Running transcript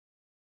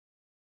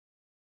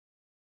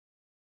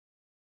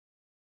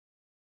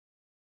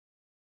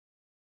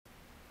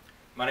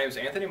My name is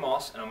Anthony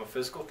Moss, and I'm a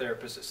physical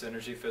therapist at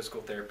Synergy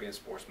Physical Therapy and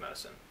Sports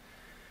Medicine.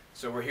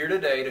 So we're here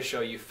today to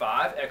show you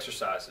 5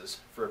 exercises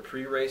for a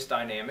pre-race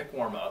dynamic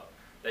warm-up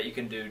that you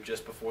can do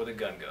just before the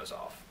gun goes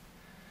off.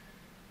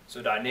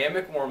 So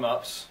dynamic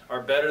warm-ups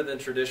are better than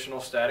traditional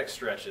static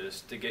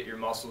stretches to get your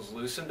muscles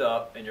loosened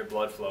up and your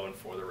blood flowing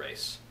for the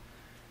race.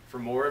 For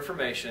more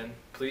information,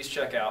 please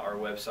check out our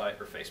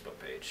website or Facebook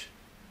page.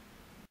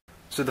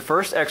 So the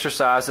first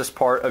exercise as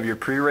part of your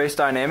pre-race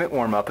dynamic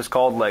warm-up is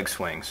called leg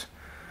swings.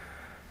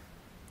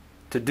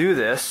 To do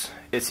this,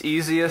 it's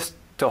easiest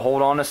to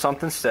hold on to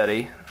something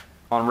steady.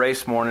 On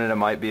race morning, it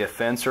might be a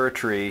fence or a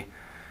tree.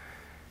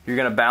 You're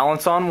going to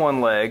balance on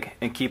one leg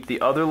and keep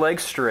the other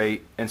leg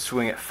straight and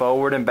swing it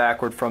forward and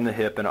backward from the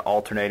hip in an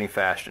alternating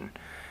fashion.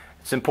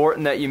 It's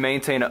important that you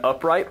maintain an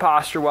upright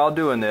posture while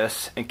doing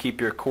this and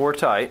keep your core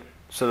tight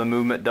so the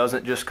movement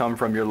doesn't just come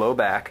from your low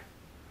back.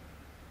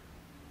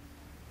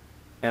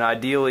 And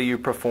ideally, you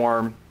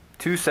perform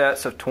 2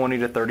 sets of 20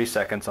 to 30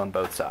 seconds on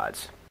both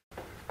sides.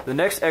 The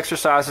next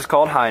exercise is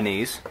called high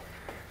knees.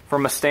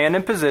 From a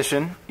standing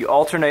position, you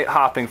alternate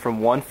hopping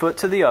from one foot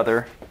to the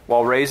other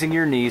while raising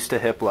your knees to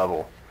hip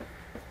level.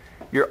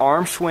 Your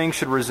arm swing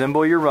should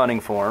resemble your running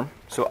form,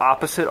 so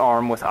opposite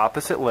arm with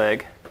opposite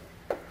leg,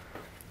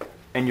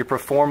 and you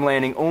perform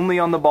landing only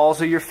on the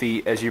balls of your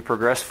feet as you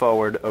progress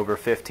forward over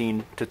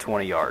 15 to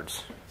 20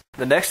 yards.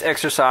 The next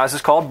exercise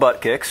is called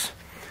butt kicks.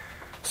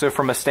 So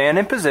from a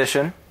standing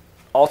position,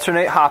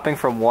 alternate hopping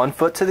from one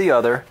foot to the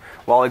other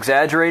while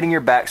exaggerating your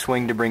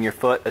backswing to bring your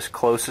foot as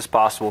close as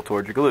possible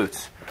toward your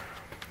glutes.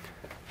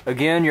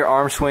 Again, your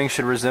arm swing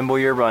should resemble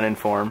your running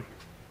form,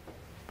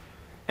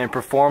 and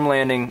perform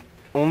landing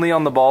only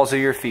on the balls of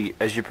your feet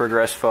as you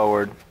progress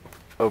forward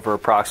over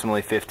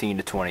approximately 15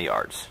 to 20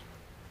 yards.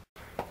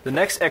 The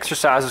next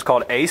exercise is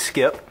called a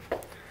skip.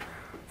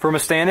 From a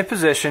standing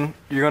position,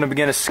 you're going to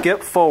begin to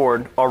skip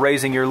forward while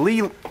raising your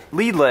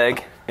lead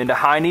leg into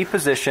high knee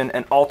position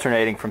and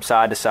alternating from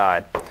side to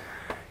side.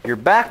 Your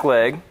back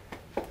leg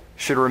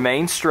should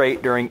remain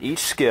straight during each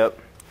skip,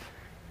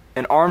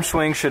 and arm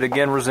swing should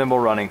again resemble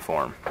running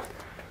form.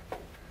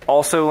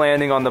 Also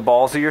landing on the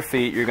balls of your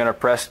feet, you're going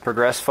to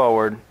progress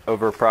forward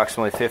over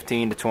approximately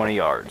 15 to 20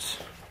 yards.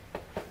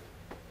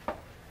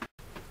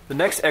 The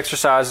next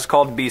exercise is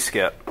called B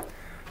skip.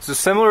 So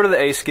similar to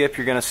the A skip,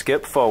 you're going to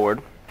skip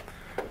forward.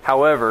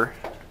 However,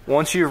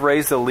 once you've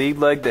raised the lead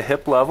leg to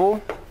hip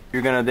level,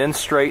 you're going to then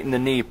straighten the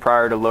knee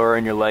prior to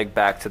lowering your leg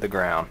back to the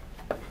ground.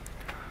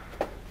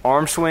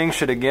 Arm swing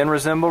should again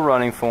resemble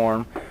running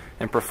form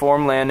and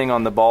perform landing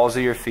on the balls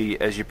of your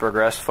feet as you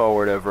progress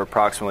forward over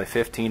approximately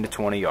 15 to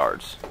 20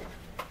 yards.